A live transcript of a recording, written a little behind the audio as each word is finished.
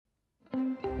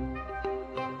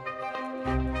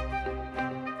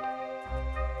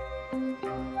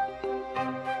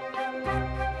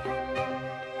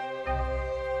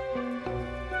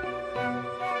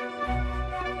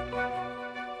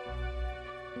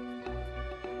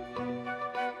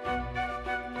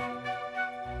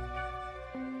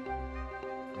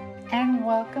And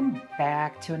welcome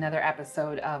back to another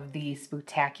episode of the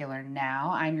Spooktacular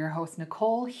Now. I'm your host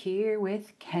Nicole here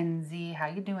with Kenzie. How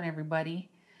you doing, everybody?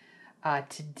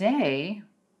 Today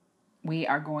we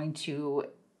are going to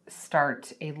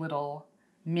start a little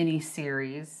mini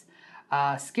series,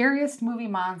 Scariest Movie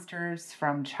Monsters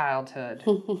from Childhood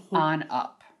on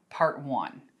Up, Part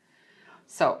 1.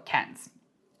 So, Kenz,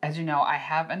 as you know, I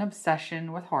have an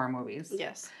obsession with horror movies.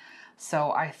 Yes.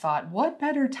 So I thought, what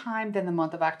better time than the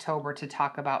month of October to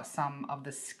talk about some of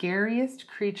the scariest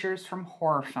creatures from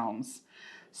horror films,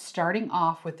 starting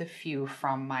off with a few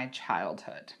from my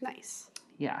childhood. Nice.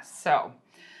 Yeah, so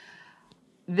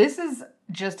this is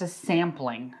just a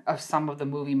sampling of some of the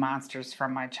movie monsters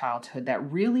from my childhood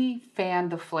that really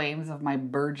fanned the flames of my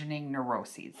burgeoning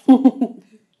neuroses.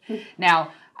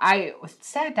 Now, I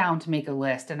sat down to make a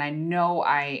list, and I know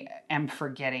I am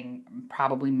forgetting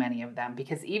probably many of them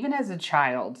because even as a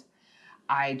child,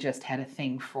 I just had a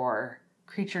thing for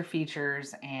creature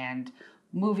features and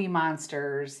movie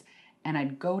monsters, and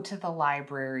I'd go to the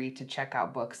library to check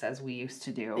out books as we used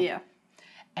to do. Yeah.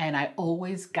 And I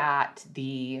always got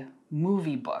the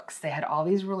movie books. They had all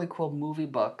these really cool movie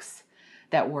books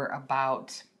that were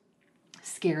about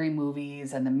scary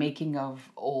movies and the making of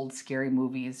old scary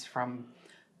movies from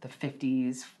the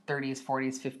 50s, 30s,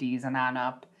 40s, 50s, and on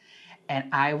up. And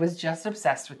I was just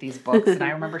obsessed with these books. And I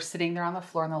remember sitting there on the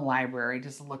floor in the library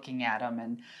just looking at them.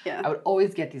 And I would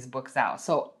always get these books out.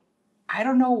 So I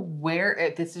don't know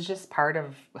if this is just part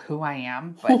of who I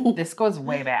am, but this goes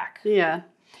way back. Yeah.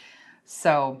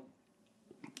 So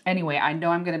anyway, I know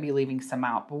I'm going to be leaving some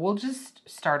out, but we'll just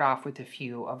start off with a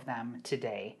few of them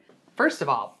today. First of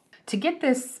all, to get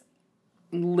this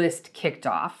list kicked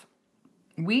off,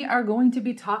 we are going to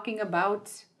be talking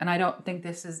about, and I don't think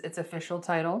this is its official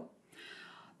title,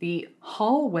 the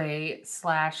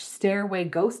hallway/stairway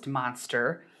ghost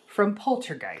monster from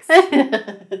Poltergeist,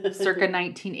 circa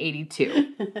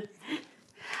 1982.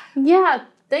 Yeah,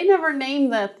 they never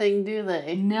name that thing, do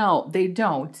they? No, they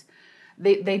don't.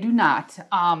 They do not.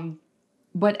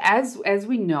 But as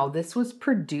we know, this was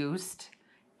produced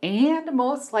and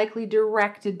most likely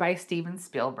directed by Steven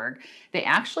Spielberg. They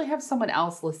actually have someone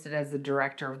else listed as the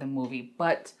director of the movie,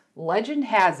 but legend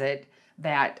has it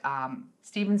that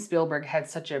Steven Spielberg had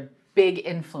such a big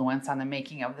influence on the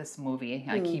making of this movie,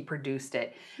 like he produced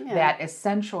it, that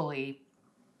essentially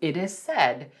it is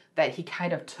said that he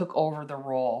kind of took over the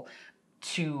role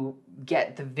to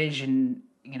get the vision,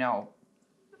 to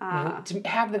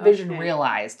have the vision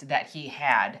realized that he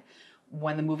had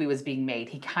when the movie was being made.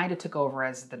 He kind of took over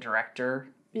as the director,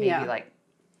 maybe like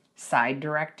side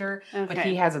director, but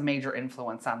he has a major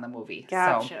influence on the movie.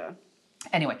 Gotcha. So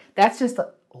anyway, that's just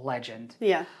a legend.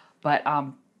 Yeah. But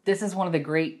this is one of the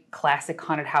great classic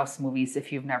haunted house movies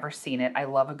if you've never seen it. I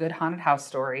love a good haunted house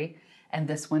story, and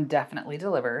this one definitely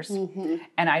delivers. Mm-hmm.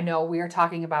 And I know we are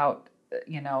talking about,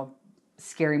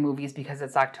 scary movies because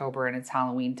it's October and it's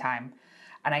Halloween time.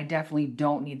 And I definitely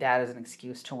don't need that as an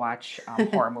excuse to watch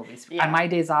horror movies. On my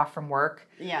days off from work,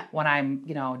 when I'm,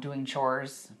 doing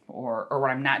chores or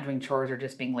when I'm not doing chores or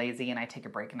just being lazy and I take a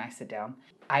break and I sit down,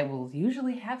 I will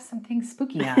usually have something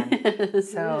spooky on.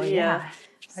 So,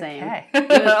 Same. Okay.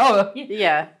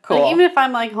 Yeah. Cool. Like, even if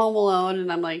I'm like home alone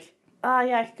and I'm like,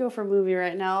 I could go for a movie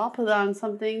right now. I'll put on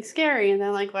something scary. And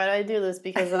then like, why do I do this?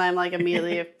 Because then I'm like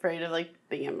immediately afraid of like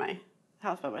being in my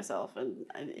house by myself. And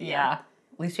At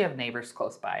least you have neighbors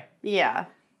close by. Yeah.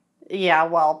 Yeah,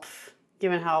 well,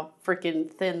 given how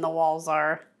freaking thin the walls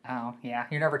are. Oh, yeah.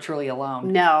 You're never truly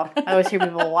alone. No. I always hear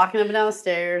people walking up and down the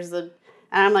stairs. And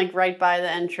I'm like right by the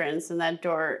entrance and that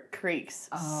door creaks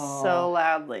so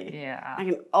loudly. Yeah. I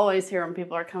can always hear when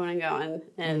people are coming and going.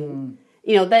 And,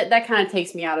 that kind of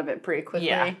takes me out of it pretty quickly.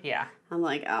 Yeah. I'm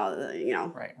like,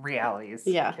 Right. Reality is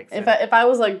kicks If in. if I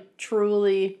was like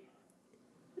truly,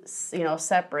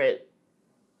 separate,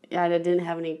 I didn't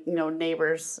have any,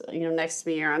 neighbors, next to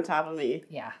me or on top of me.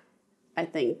 Yeah. I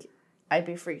think I'd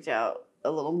be freaked out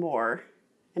a little more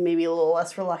and maybe a little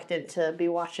less reluctant to be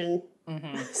watching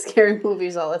scary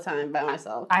movies all the time by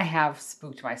myself. I have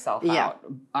spooked myself out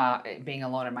being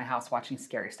alone in my house watching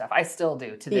scary stuff. I still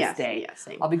do to this day. Yeah,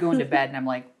 same. I'll be going to bed and I'm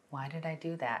like, why did I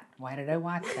do that? Why did I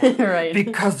watch that? Right.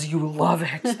 Because you love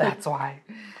it. That's why.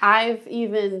 I've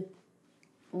even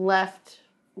left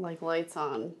like lights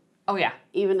on. Oh, yeah.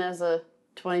 Even as a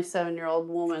 27-year-old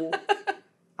woman,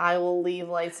 I will leave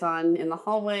lights on in the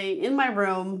hallway, in my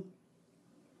room,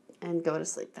 and go to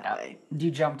sleep that way. Do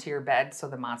you jump to your bed so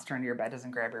the monster under your bed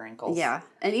doesn't grab your ankles? Yeah.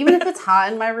 And even if it's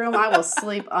hot in my room, I will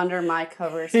sleep under my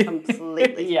covers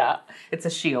completely. Yeah. It's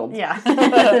a shield. Yeah.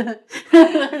 I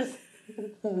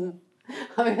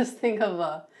always think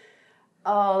of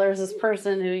Oh, there's this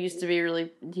person who used to be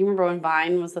really. Do you remember when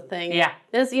Vine was the thing? Yeah.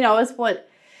 This, it's what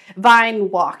Vine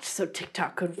walked so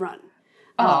TikTok could run.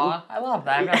 Oh, I love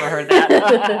that. I've never heard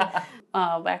that.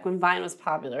 Back when Vine was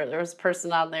popular, there was a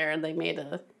person on there, and they made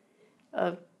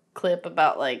a clip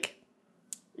about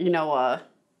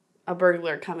a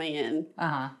burglar coming in,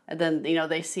 and then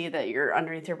they see that you're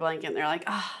underneath your blanket, and they're like,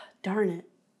 darn it,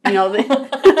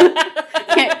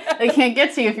 they can't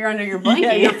get to you if you're under your blanket.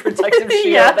 Yeah, your protective shield.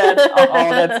 Yeah.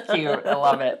 That's cute. I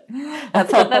love it.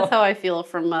 That's how I feel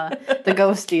from the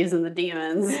ghosties and the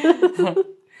demons.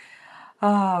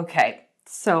 Okay.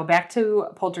 So back to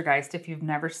Poltergeist. If you've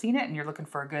never seen it and you're looking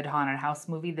for a good haunted house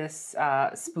movie this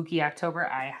spooky October,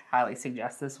 I highly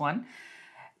suggest this one.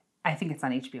 I think it's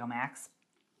on HBO Max.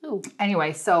 Oh.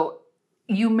 Anyway, so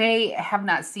you may have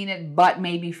not seen it, but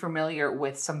may be familiar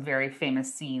with some very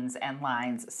famous scenes and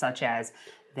lines, such as,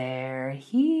 "They're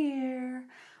here,"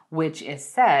 which is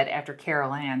said after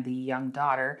Carol Ann, the young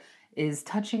daughter, is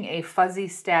touching a fuzzy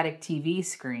static TV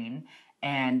screen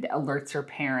and alerts her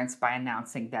parents by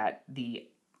announcing that the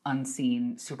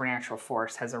unseen supernatural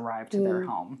force has arrived to their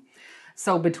home.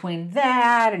 So between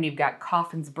that, and you've got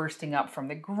coffins bursting up from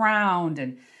the ground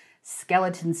and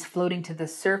skeletons floating to the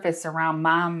surface around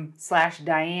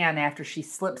Mom/Diane after she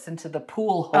slips into the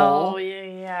pool hole. Oh,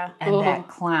 yeah. And that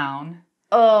clown.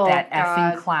 Oh, that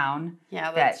God. effing clown.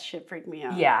 Yeah, that shit freaked me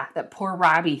out. Yeah, that poor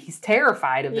Robbie. He's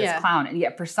terrified of this clown. And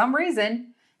yet, for some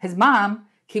reason, his mom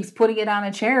keeps putting it on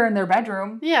a chair in their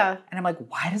bedroom. Yeah. And I'm like,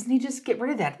 why doesn't he just get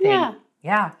rid of that thing?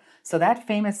 Yeah. So that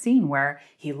famous scene where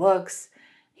he looks,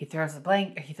 he throws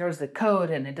the coat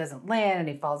and it doesn't land and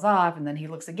he falls off and then he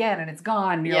looks again and it's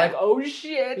gone. And you're like, oh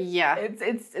shit. Yeah.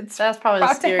 It's that's probably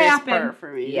the scariest part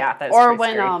for me. Yeah, that's or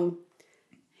when scary.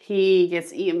 He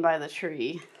gets eaten by the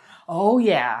tree. Oh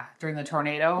yeah, during the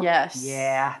tornado. Yes.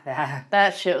 Yeah,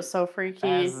 that shit was so freaky.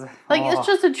 It's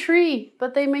just a tree,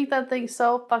 but they make that thing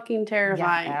so fucking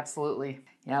terrifying. Yeah, absolutely.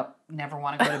 Yep. Never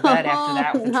want to go to bed after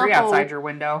that with a tree outside your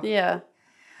window. Yeah.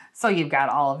 So you've got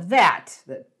all of that,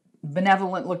 the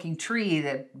benevolent looking tree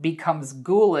that becomes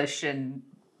ghoulish and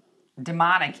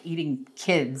demonic, eating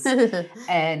kids.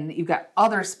 And you've got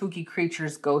other spooky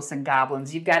creatures, ghosts and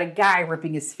goblins. You've got a guy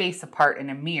ripping his face apart in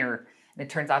a mirror. And it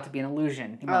turns out to be an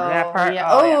illusion. You remember that part? Yeah.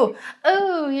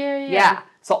 Oh, yeah. Yeah.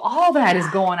 So all that is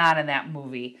going on in that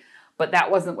movie. But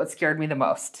that wasn't what scared me the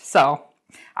most. So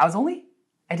I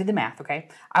did the math, okay?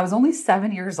 I was only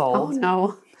 7 years old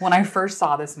when I first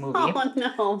saw this movie. Oh,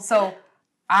 no. So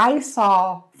I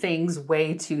saw things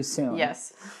way too soon.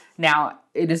 Yes. Now,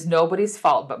 it is nobody's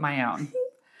fault but my own.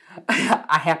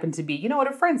 I happened to be, at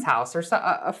a friend's house or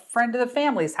a friend of the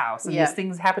family's house. And these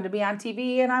things happened to be on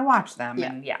TV and I watched them.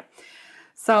 Yeah. And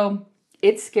so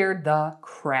it scared the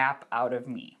crap out of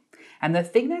me. And the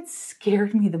thing that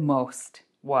scared me the most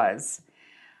was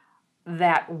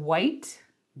that white,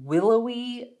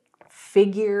 willowy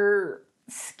figure,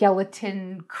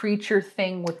 skeleton creature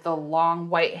thing with the long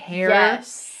white hair.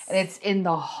 Yes. And it's in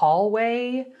the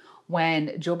hallway when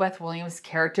JoBeth Williams'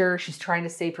 character, she's trying to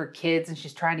save her kids and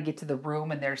she's trying to get to the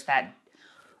room and there's that,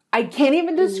 I can't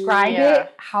even describe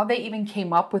it, how they even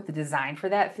came up with the design for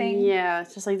that thing. Yeah,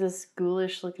 it's just like this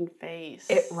ghoulish looking face.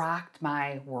 It rocked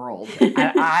my world.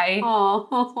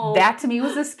 That to me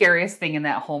was the scariest thing in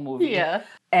that whole movie. Yeah.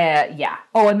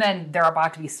 Oh, and then they're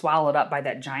about to be swallowed up by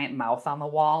that giant mouth on the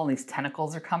wall and these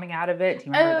tentacles are coming out of it. Do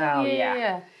you remember that? Oh,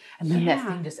 yeah. And then that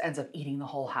thing just ends up eating the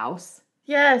whole house.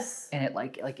 Yes. And it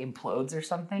like implodes or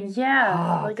something.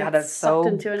 Yeah. Oh, like God, it's that's so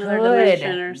sucked into another good.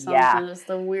 dimension or something. Yeah. It's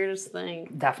the weirdest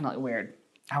thing. Definitely weird.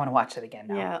 I want to watch it again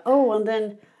now. Yeah. Oh, and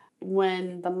then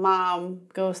when the mom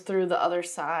goes through the other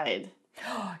side.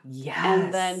 Yes.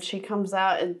 And then she comes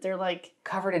out and they're like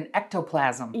covered in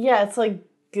ectoplasm. Yeah, it's like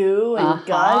goo and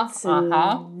guts and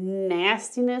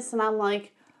nastiness. And I'm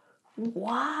like,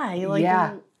 why?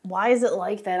 Like, why is it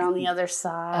like that on the other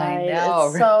side? I know.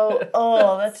 It's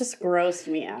so, that just grossed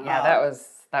me out. Yeah,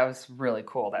 that was really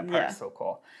cool. That part is so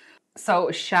cool.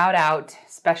 So shout out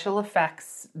special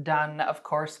effects done, of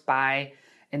course, by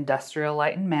Industrial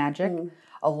Light and Magic,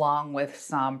 along with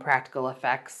some practical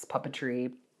effects,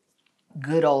 puppetry,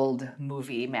 good old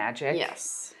movie magic.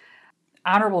 Yes.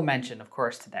 Honorable mention, of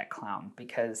course, to that clown,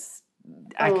 because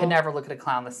I could never look at a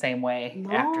clown the same way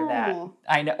after that.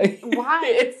 I know.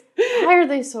 Why? Why are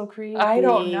they so creepy? I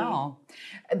don't know.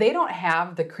 They don't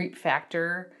have the creep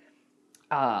factor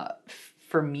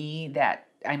for me that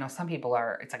I know some people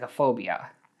are. It's like a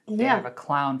phobia. They have a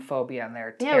clown phobia and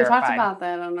they're terrified. Yeah, we talked about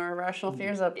that on our Irrational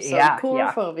Fears episode.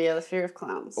 Coulrophobia, the fear of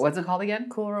clowns. What's it called again?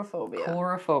 Coulrophobia.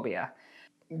 Coulrophobia.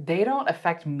 They don't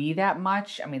affect me that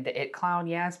much. I mean, the It clown,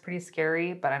 yeah, is pretty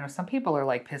scary, but I know some people are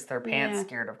like piss their pants Yeah.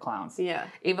 scared of clowns. Yeah.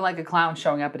 Even like a clown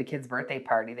showing up at a kid's birthday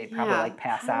party, they'd probably Yeah. like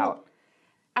pass I out.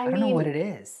 I don't know mean, what it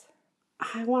is.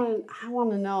 I want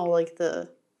to know like the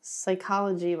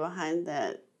psychology behind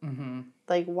that. Mm-hmm.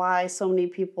 Like why so many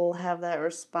people have that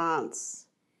response.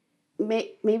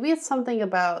 Maybe it's something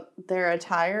about their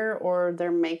attire or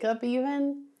their makeup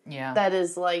even Yeah. that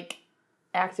is like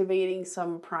activating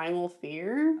some primal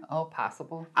fear. Oh,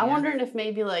 possible. I'm Yeah. wondering if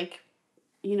maybe like,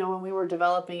 when we were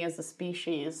developing as a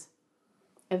species,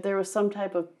 if there was some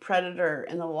type of predator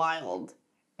in the wild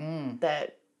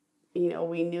that,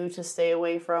 we knew to stay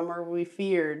away from or we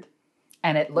feared.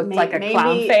 And it looked like a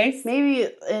clown face? Maybe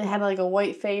it had like a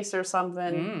white face or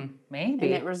something. Maybe.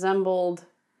 And it resembled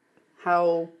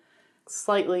how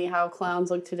clowns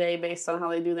look today based on how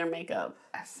they do their makeup.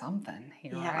 Something.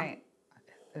 You're right.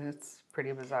 It's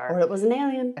pretty bizarre. Or it was an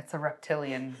alien. It's a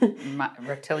reptilian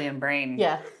brain.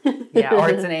 Yeah. Yeah, or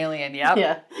it's an alien.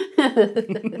 Yep.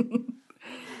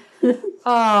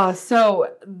 Yeah.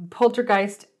 So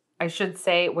Poltergeist, I should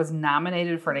say, was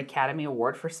nominated for an Academy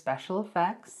Award for special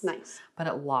effects. Nice. But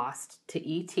it lost to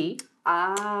E.T.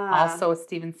 Ah. Also a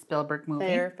Steven Spielberg movie.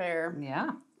 Fair.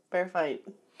 Yeah. Fair fight.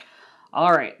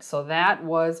 All right. So that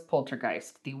was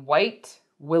Poltergeist. The white,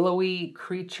 willowy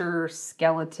creature,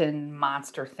 skeleton,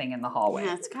 monster thing in the hallway.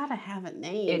 Yeah, it's got to have a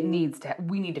name.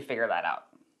 We need to figure that out.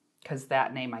 Because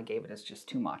that name I gave it is just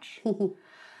too much.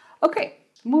 Okay.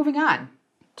 Moving on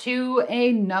to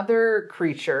another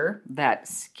creature that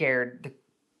scared the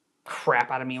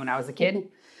crap out of me when I was a kid.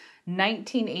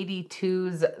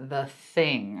 1982's The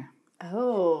Thing.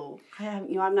 Oh,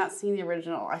 I've not seen the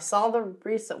original. I saw the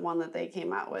recent one that they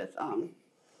came out with.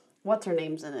 What's her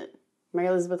name's in it? Mary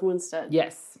Elizabeth Winstead.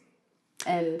 Yes.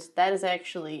 And that is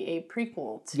actually a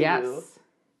prequel to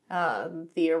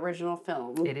the original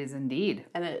film. It is indeed.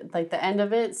 And it the end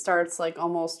of it starts like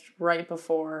almost right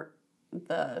before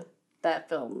that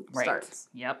film starts.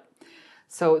 Yep.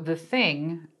 So The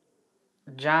Thing,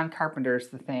 John Carpenter's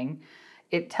The Thing,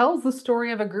 it tells the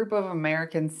story of a group of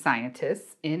American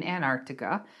scientists in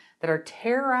Antarctica that are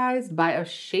terrorized by a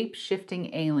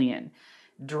shape-shifting alien.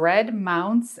 Dread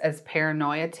mounts as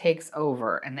paranoia takes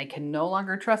over, and they can no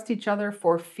longer trust each other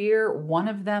for fear one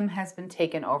of them has been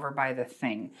taken over by the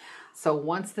Thing. So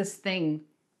once this thing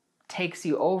takes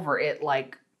you over, it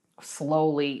like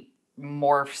slowly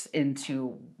morphs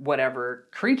into whatever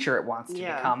creature it wants to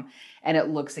become, and it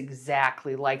looks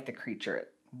exactly like the creature. It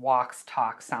walks,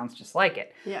 talks, sounds just like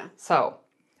it. Yeah. So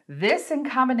this in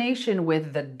combination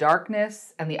with the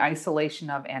darkness and the isolation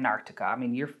of Antarctica. I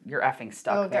mean, you're effing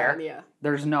stuck there. God, yeah.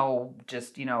 There's no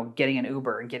just, getting an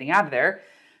Uber and getting out of there.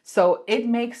 So it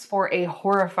makes for a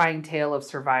horrifying tale of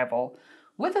survival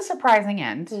with a surprising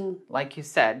end. Like you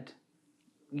said,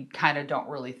 you kind of don't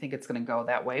really think it's going to go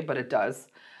that way, but it does.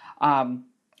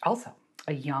 Also,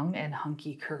 a young and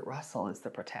hunky Kurt Russell is the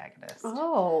protagonist.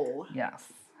 Oh.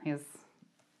 Yes. He's,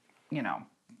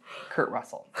 Kurt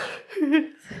Russell.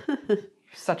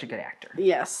 Such a good actor.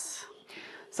 Yes.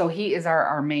 So he is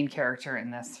our main character in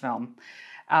this film.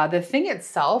 The Thing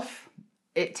itself,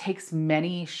 it takes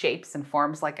many shapes and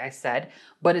forms, like I said,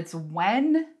 but it's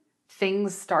when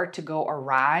things start to go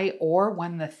awry or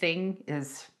when the Thing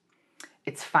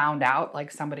it's found out,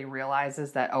 like somebody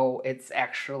realizes that, it's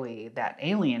actually that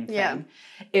alien thing.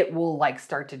 It will like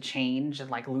start to change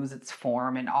and like lose its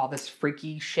form and all this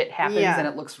freaky shit happens and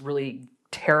it looks really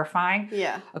terrifying.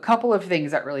 Yeah. A couple of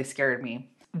things that really scared me.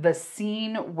 The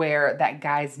scene where that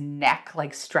guy's neck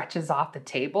like stretches off the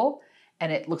table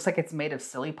and it looks like it's made of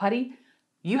silly putty.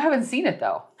 You haven't seen it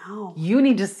though. No. You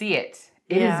need to see it.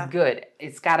 It is good.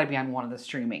 It's got to be on one of the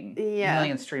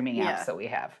million streaming apps that we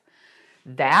have.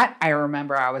 That I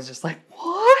remember I was just like,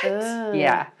 what?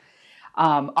 Yeah.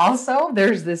 Also,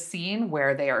 there's this scene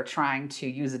where they are trying to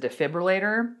use a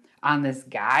defibrillator on this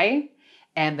guy.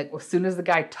 And as soon as the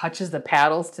guy touches the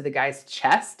paddles to the guy's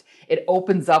chest, it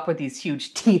opens up with these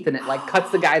huge teeth and it like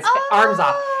cuts the guy's arms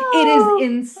off. It is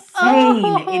insane.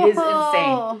 It is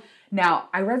insane. Now,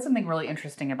 I read something really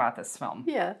interesting about this film.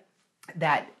 Yeah.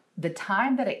 That the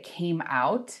time that it came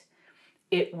out,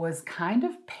 it was kind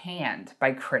of panned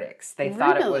by critics. They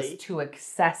thought it was too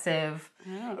excessive.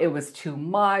 Oh. It was too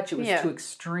much. It was too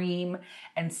extreme.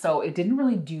 And so it didn't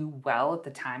really do well at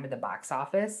the time at the box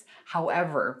office.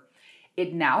 However,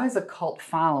 it now has a cult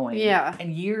following. Yeah.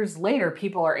 And years later,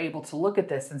 people are able to look at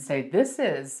this and say, this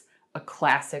is a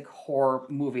classic horror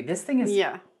movie. This thing is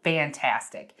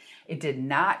fantastic. It did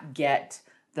not get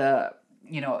the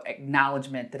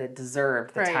acknowledgement that it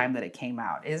deserved the time that it came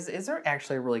out. Is there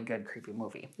actually a really good creepy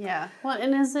movie? Yeah. Well,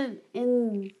 and is it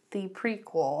in the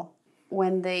prequel?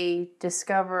 when they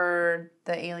discover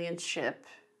the alien ship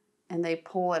and they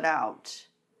pull it out,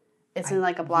 it's in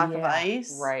like a block of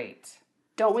ice. Right.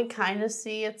 Don't we kind of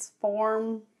see its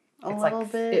form a little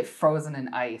bit? It's frozen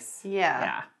in ice.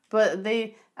 Yeah. But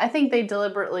I think they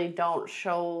deliberately don't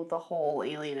show the whole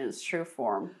alien in its true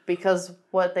form because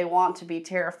what they want to be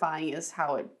terrifying is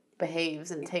how it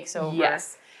behaves and takes over.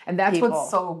 Yes. And that's people.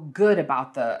 What's so good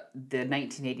about the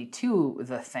 1982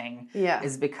 The Thing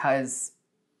is because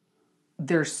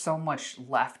there's so much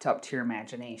left up to your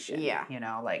imagination. Yeah. You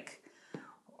know, like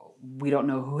we don't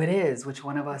know who it is, which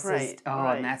one of us is.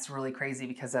 And that's really crazy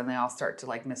because then they all start to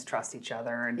like mistrust each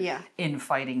other and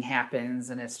infighting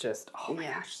happens and it's just, oh my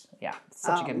gosh. Yeah, it's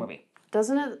such a good movie.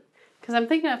 Doesn't it, because I'm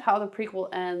thinking of how the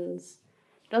prequel ends,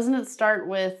 doesn't it start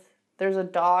with there's a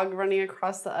dog running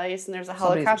across the ice and there's a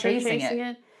helicopter chasing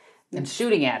it? And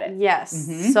shooting at it. Yes.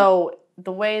 Mm-hmm. So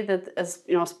the way that, as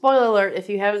you know, spoiler alert, if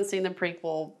you haven't seen the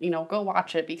prequel, you know, go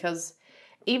watch it because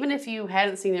even if you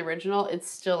hadn't seen the original, it's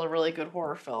still a really good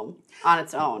horror film on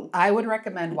its own. I would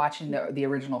recommend watching the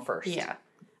original first. Yeah.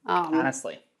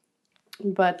 Honestly.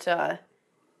 But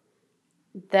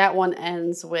that one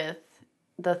ends with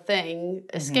the Thing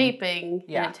escaping,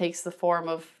 and it takes the form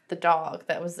of the dog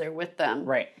that was there with them.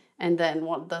 Right. And then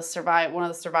one of the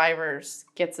survivors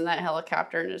gets in that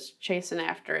helicopter and is chasing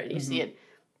after it. And you see it,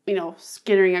 you know,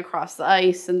 skittering across the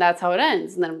ice, and that's how it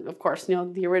ends. And then, of course, you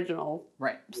know, the original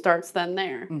starts then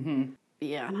there. Mm-hmm.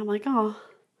 Yeah, and I'm like, oh,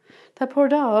 that poor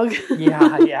dog.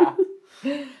 Yeah.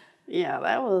 Yeah,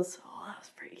 that was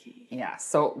freaky. Yeah,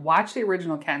 so watch the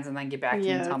original, Ken's, and then get back to me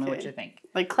and tell me what you think.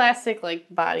 Like classic, like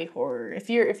body horror. If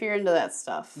you're into that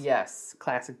stuff. Yes,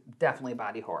 classic, definitely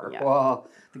body horror. Yeah. Whoa,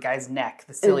 the guy's neck,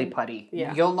 the silly putty.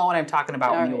 Yeah. You'll know what I'm talking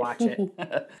about when you watch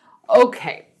it.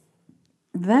 Okay,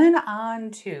 then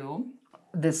on to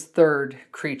this third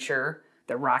creature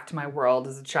that rocked my world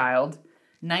as a child.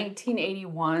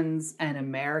 1981's An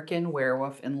American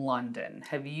Werewolf in London.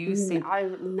 Have you seen?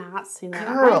 I've not seen that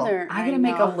either. I'm going to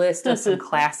make a list of some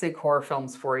classic horror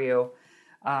films for you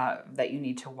that you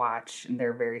need to watch, and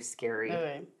they're very scary.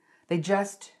 Okay. They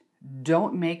just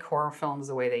don't make horror films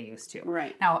the way they used to.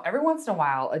 Right. Now, every once in a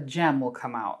while, a gem will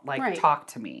come out, like Talk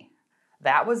to Me.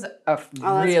 That was a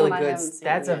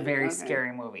that's a very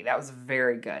scary movie. That was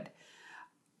very good.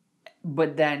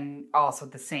 But then also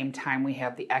at the same time, we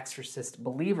have The Exorcist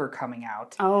Believer coming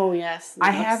out. Oh, yes. I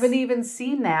haven't even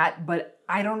seen that, but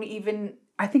I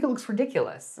think it looks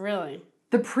ridiculous. Really?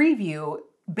 The preview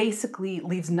basically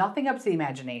leaves nothing up to the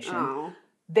imagination. Oh.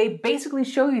 They basically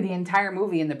show you the entire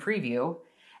movie in the preview.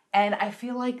 And I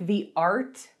feel like the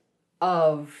art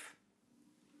of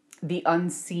the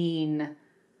unseen,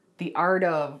 the art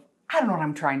of, I don't know what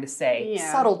I'm trying to say,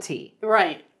 subtlety.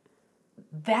 Right.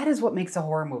 That is what makes a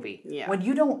horror movie. Yeah. When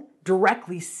you don't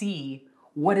directly see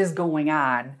what is going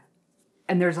on,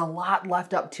 and there's a lot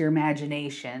left up to your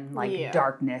imagination, like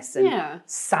darkness and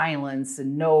silence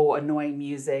and no annoying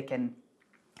music. And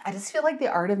I just feel like the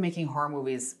art of making horror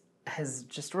movies has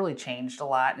just really changed a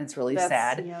lot, and it's really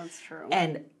sad. Yeah, that's true.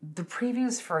 And the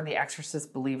previews for The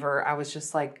Exorcist Believer, I was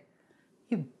just like,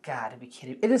 you gotta be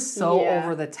kidding. It is so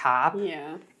over the top.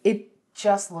 Yeah. It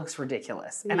just looks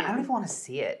ridiculous. And I don't even want to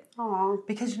see it. Aww.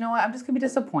 Because you know what? I'm just going to be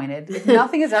disappointed.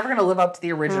 Nothing is ever going to live up to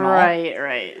the original. Right.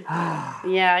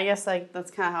 Yeah, I guess like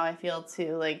that's kind of how I feel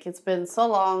too. Like it's been so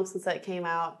long since that came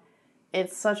out.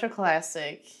 It's such a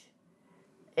classic.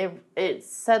 It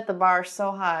set the bar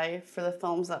so high for the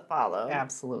films that follow.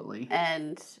 Absolutely.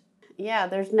 And yeah,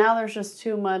 there's just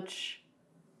too much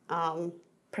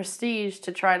prestige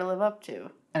to try to live up to.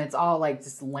 And it's all like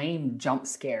just lame jump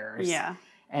scares. Yeah.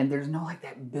 And there's no like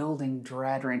that building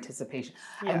dread or anticipation.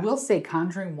 Yeah. I will say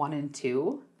Conjuring 1 and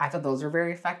 2, I thought those were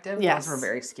very effective. Yes. Those were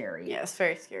very scary. Yes,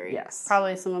 very scary. Yes.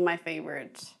 Probably some of my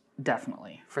favorites.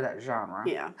 Definitely. For that genre.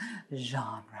 Yeah.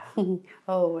 Genre.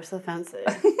 Oh, it's offensive.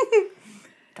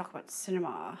 Talk about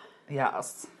cinema.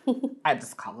 Yes. I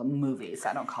just call them movies.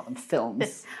 I don't call them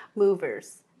films.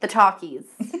 Movers. The talkies.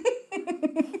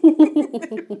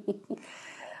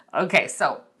 Okay,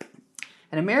 so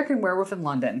An American Werewolf in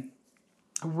London.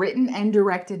 Written and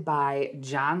directed by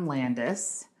John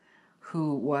Landis,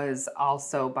 who was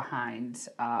also behind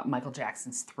Michael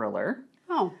Jackson's Thriller.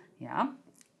 Oh. Yeah.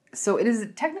 So it is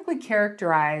technically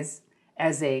characterized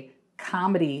as a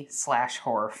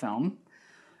comedy/horror film,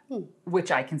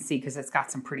 which I can see because it's got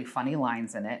some pretty funny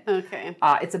lines in it. Okay.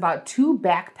 It's about two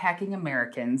backpacking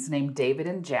Americans named David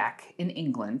and Jack in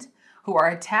England who are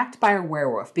attacked by a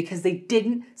werewolf because they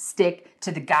didn't stick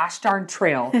to the gosh darn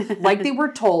trail like they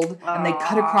were told, and they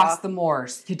cut across the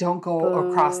moors. You don't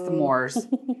go across the moors.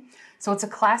 So it's a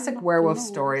classic werewolf no.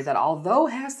 story that, although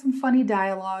has some funny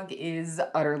dialogue, is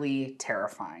utterly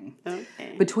terrifying.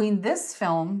 Okay. Between this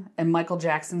film and Michael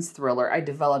Jackson's Thriller, I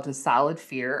developed a solid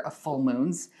fear of full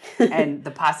moons and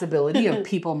the possibility of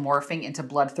people morphing into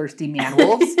bloodthirsty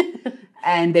man-wolves,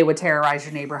 and they would terrorize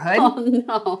your neighborhood. Oh,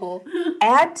 no.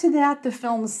 Add to that the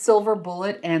films Silver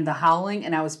Bullet and The Howling,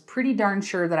 and I was pretty darn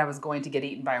sure that I was going to get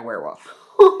eaten by a werewolf.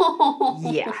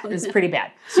 Yeah, it's pretty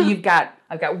bad. So I've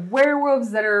got werewolves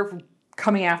that are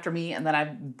coming after me, and then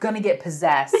I'm gonna get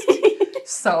possessed.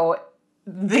 So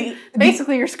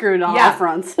basically you're screwed on all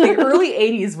fronts. The early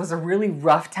 80s was a really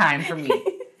rough time for me.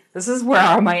 This is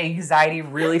where my anxiety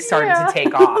really started to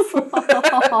take off.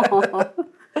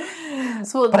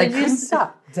 So but I couldn't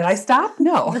stop. Did I stop?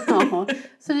 No. No.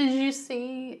 So you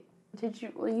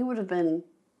would have been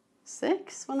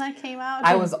 6 when that came out?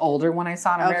 I was older when I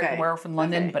saw An American Werewolf in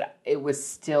London, but it was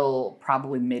still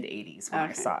probably mid-80s when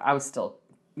I saw it. I was still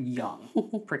young,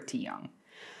 pretty young.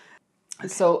 Okay.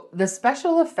 So the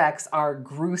special effects are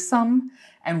gruesome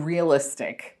and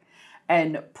realistic.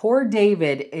 And poor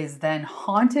David is then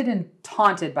haunted and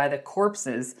taunted by the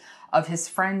corpses of his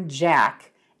friend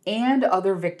Jack and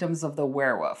other victims of the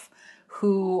werewolf,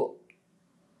 who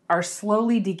are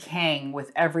slowly decaying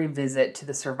with every visit to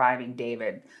the surviving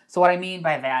David. So what I mean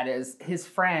by that is his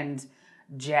friend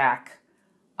Jack,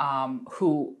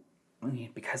 who,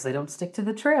 because they don't stick to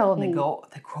the trail and they go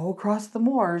across the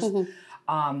moors,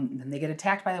 then they get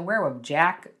attacked by the werewolf.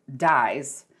 Jack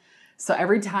dies. So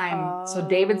every time, so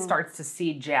David starts to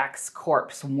see Jack's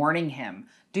corpse, warning him,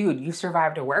 dude, you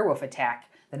survived a werewolf attack.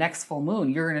 The next full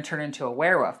moon, you're going to turn into a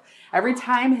werewolf. Every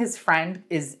time his friend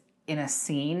is in a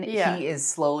scene, he is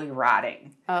slowly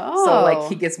rotting. Oh. So, like,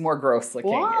 he gets more gross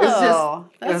looking. Whoa,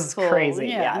 it was cool. Crazy.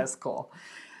 Yeah, it was cool.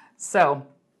 So,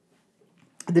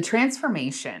 the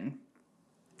transformation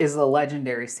is a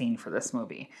legendary scene for this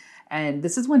movie. And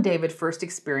this is when David first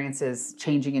experiences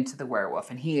changing into the werewolf.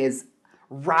 And he is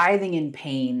writhing in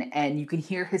pain, and you can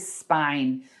hear his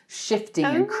spine shifting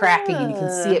and cracking, and you can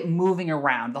see it moving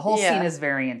around. The whole scene is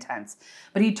very intense.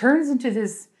 But he turns into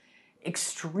this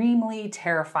extremely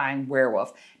terrifying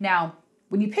werewolf. Now,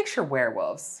 when you picture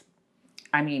werewolves,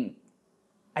 I mean,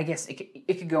 I guess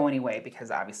it could go any way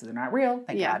because obviously they're not real,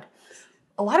 thank God.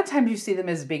 A lot of times you see them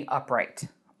as being upright,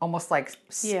 almost like a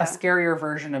scarier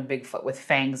version of Bigfoot with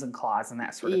fangs and claws and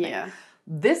that sort of thing.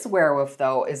 This werewolf,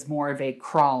 though, is more of a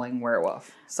crawling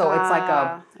werewolf. So it's like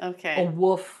a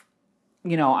wolf,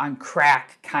 on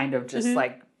crack, kind of just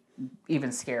like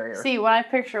even scarier. See, when I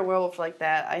picture a werewolf like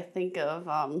that, I think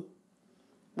of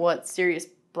what Sirius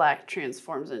Black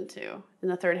transforms into in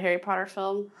the third Harry Potter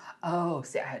film. Oh,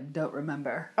 see, I don't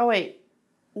remember. Oh, wait.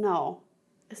 No,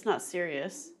 it's not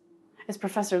Sirius. It's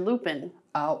Professor Lupin.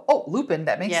 Oh, Lupin.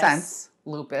 That makes sense.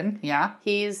 Lupin, yeah.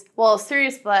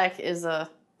 Sirius Black is a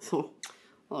little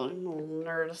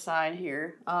nerd aside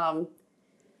here.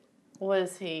 What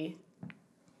is he?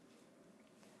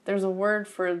 There's a word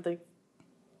for the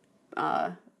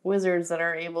wizards that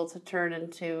are able to turn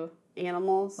into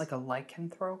animals. Like a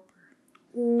lycanthrope?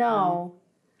 No.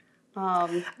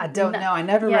 I don't know. I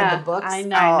never read the books. I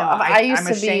know. I'm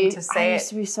ashamed to say I used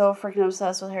to be so freaking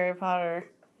obsessed with Harry Potter.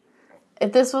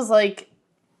 If this was like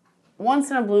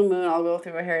once in a blue moon, I'll go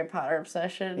through a Harry Potter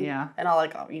obsession. Yeah. And I'll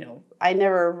I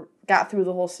never got through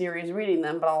the whole series reading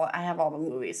them, but I have all the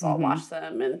movies, so I'll watch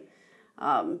them. And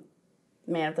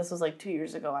man, if this was like 2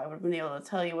 years ago, I would have been able to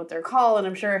tell you what they're called. And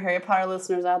I'm sure Harry Potter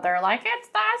listeners out there are like, it's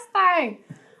this thing.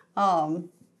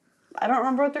 I don't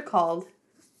remember what they're called.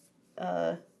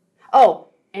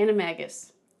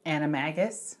 Animagus.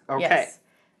 Animagus? Okay. Yes.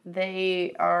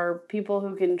 They are people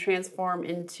who can transform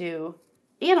into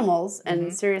animals,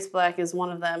 and Sirius Black is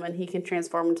one of them, and he can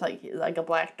transform into like a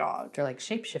black dog. They're like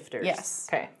shapeshifters. Yes.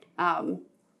 Okay.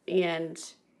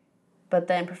 But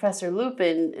then Professor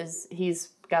Lupin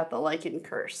he's got the Lycan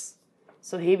curse,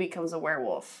 so he becomes a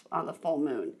werewolf on the full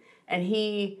moon, and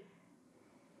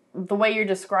the way you're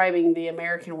describing the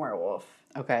American werewolf.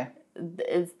 Okay.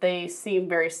 They seem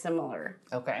very similar.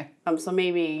 Okay. So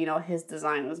maybe his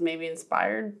design was maybe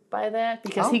inspired by that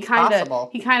because he kind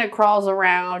of crawls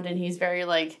around and he's very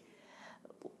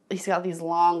he's got these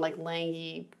long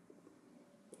langy.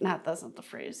 That's not the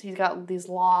phrase. He's got these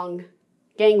long,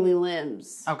 gangly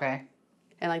limbs. Okay.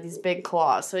 And these big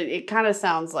claws. So it kind of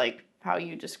sounds like how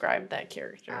you described that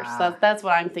character. So that's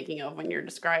what I'm thinking of when you're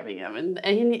describing him.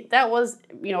 And that was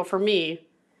for me,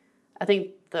 I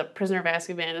think The Prisoner of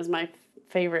Azkaban is my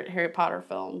favorite Harry Potter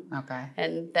film. Okay.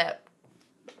 And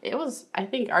it was, I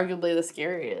think, arguably the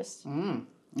scariest. Okay.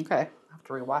 I'll have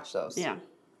to rewatch those. Yeah.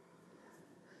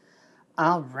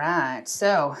 All right.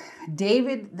 So,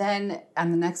 David then,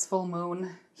 on the next full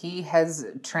moon, He has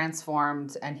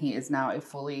transformed and he is now a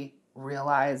fully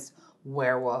realized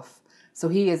werewolf. So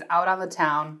he is out on the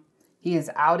town. He is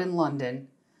out in London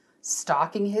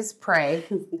stalking his prey.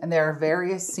 And there are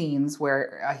various scenes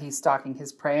where he's stalking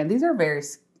his prey. And these are very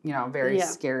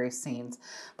scary scenes.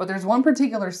 But there's one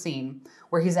particular scene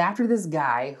where he's after this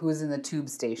guy who is in the tube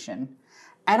station.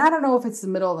 And I don't know if it's the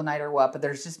middle of the night or what, but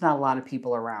there's just not a lot of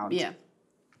people around. Yeah.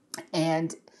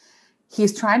 And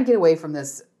he's trying to get away from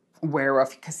this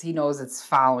werewolf because he knows it's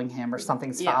following him or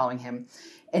something's following him.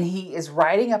 And he is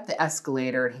riding up the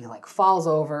escalator and he like falls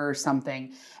over or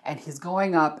something. And he's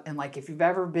going up. And like if you've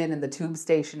ever been in the tube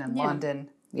station in London,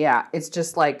 it's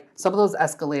just like some of those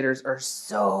escalators are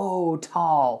so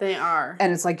tall. They are.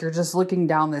 And it's like you're just looking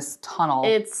down this tunnel.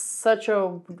 It's such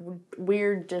a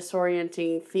weird,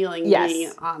 disorienting feeling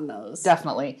being on those.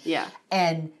 Definitely. Yeah.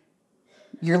 And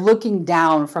you're looking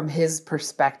down from his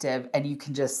perspective and you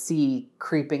can just see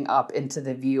creeping up into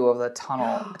the view of the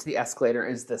tunnel to the escalator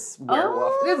is this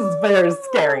werewolf. This is very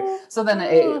scary. So then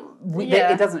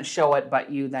it doesn't show it,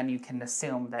 but you can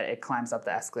assume that it climbs up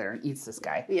the escalator and eats this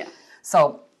guy. Yeah.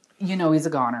 So, he's a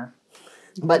goner.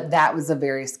 But that was a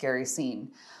very scary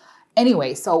scene.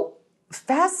 Anyway, so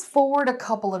fast forward a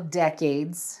couple of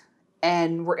decades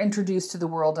and we're introduced to the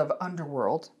world of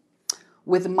Underworld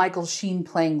with Michael Sheen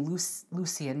playing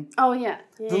Lucian, Oh, yeah.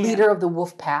 the leader of the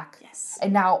wolf pack. Yes.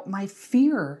 And now my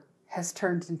fear has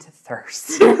turned into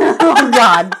thirst. Oh,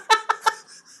 God.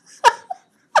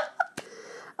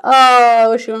 Oh, I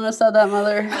wish you wouldn't have said that,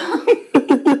 Mother.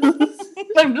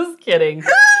 I'm just kidding.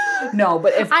 No,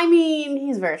 but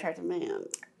he's a very attractive man.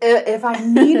 If I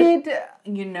needed,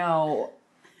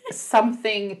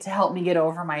 something to help me get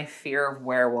over my fear of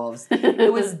werewolves,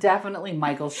 it was definitely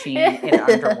Michael Sheen in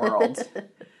Underworld.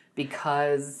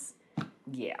 Because,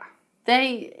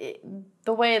 the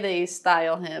way they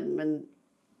style him and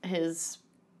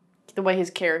the way his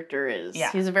character is.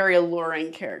 Yeah. He's a very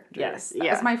alluring character. Yes. That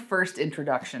was my first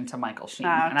introduction to Michael Sheen.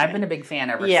 Okay. And I've been a big fan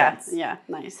ever since. Yeah,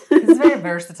 nice. He's a very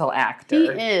versatile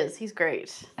actor. He is. He's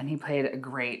great. And he played a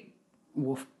great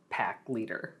wolf pack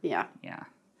leader. Yeah. Yeah.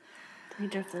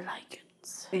 Leader of the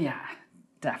Lycans. Yeah,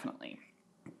 definitely.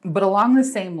 But along the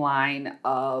same line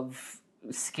of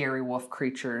scary wolf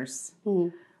creatures,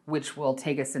 which will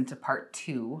take us into part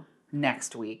 2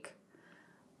 next week,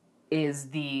 is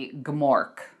the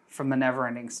Gmork from the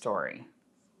Neverending Story.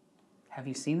 Have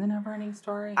you seen the Neverending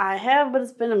Story? I have, but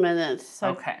it's been a minute, so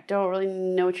Okay. I don't really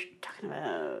know what you're talking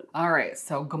about. All right,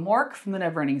 so Gmork from the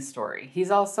Neverending Story. He's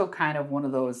also kind of one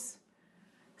of those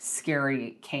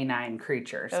scary canine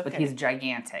creatures, but he's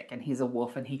gigantic, and he's a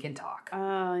wolf, and he can talk.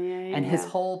 Oh, yeah. And his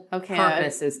whole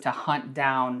purpose is to hunt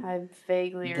down I'm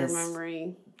vaguely this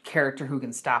remembering. character who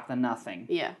can stop the nothing.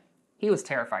 Yeah. He was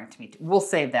terrifying to me, too. We'll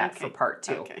save that for part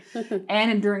 2. Okay.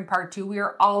 And during part 2, we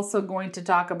are also going to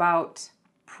talk about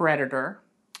Predator.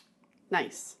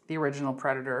 Nice. The original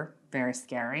Predator. Very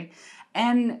scary.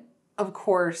 And, of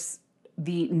course,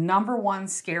 the number one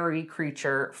scary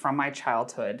creature from my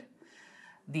childhood,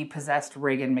 the possessed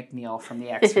Regan McNeil from The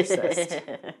Exorcist.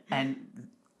 And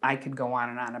I could go on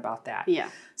and on about that. Yeah.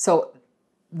 So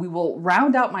we will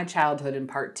round out my childhood in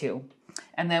part 2.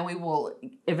 And then we will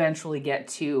eventually get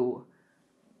to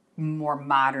more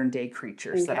modern day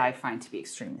creatures that I find to be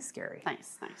extremely scary.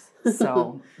 Nice.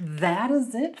 So that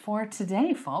is it for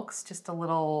today, folks. Just a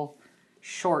little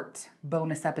short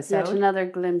bonus episode. Yet another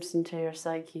glimpse into your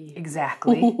psyche.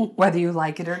 Exactly. Whether you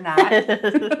like it or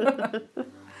not.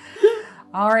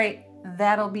 All right.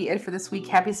 That'll be it for this week.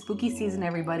 Happy spooky season,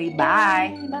 everybody.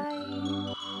 Bye. Bye.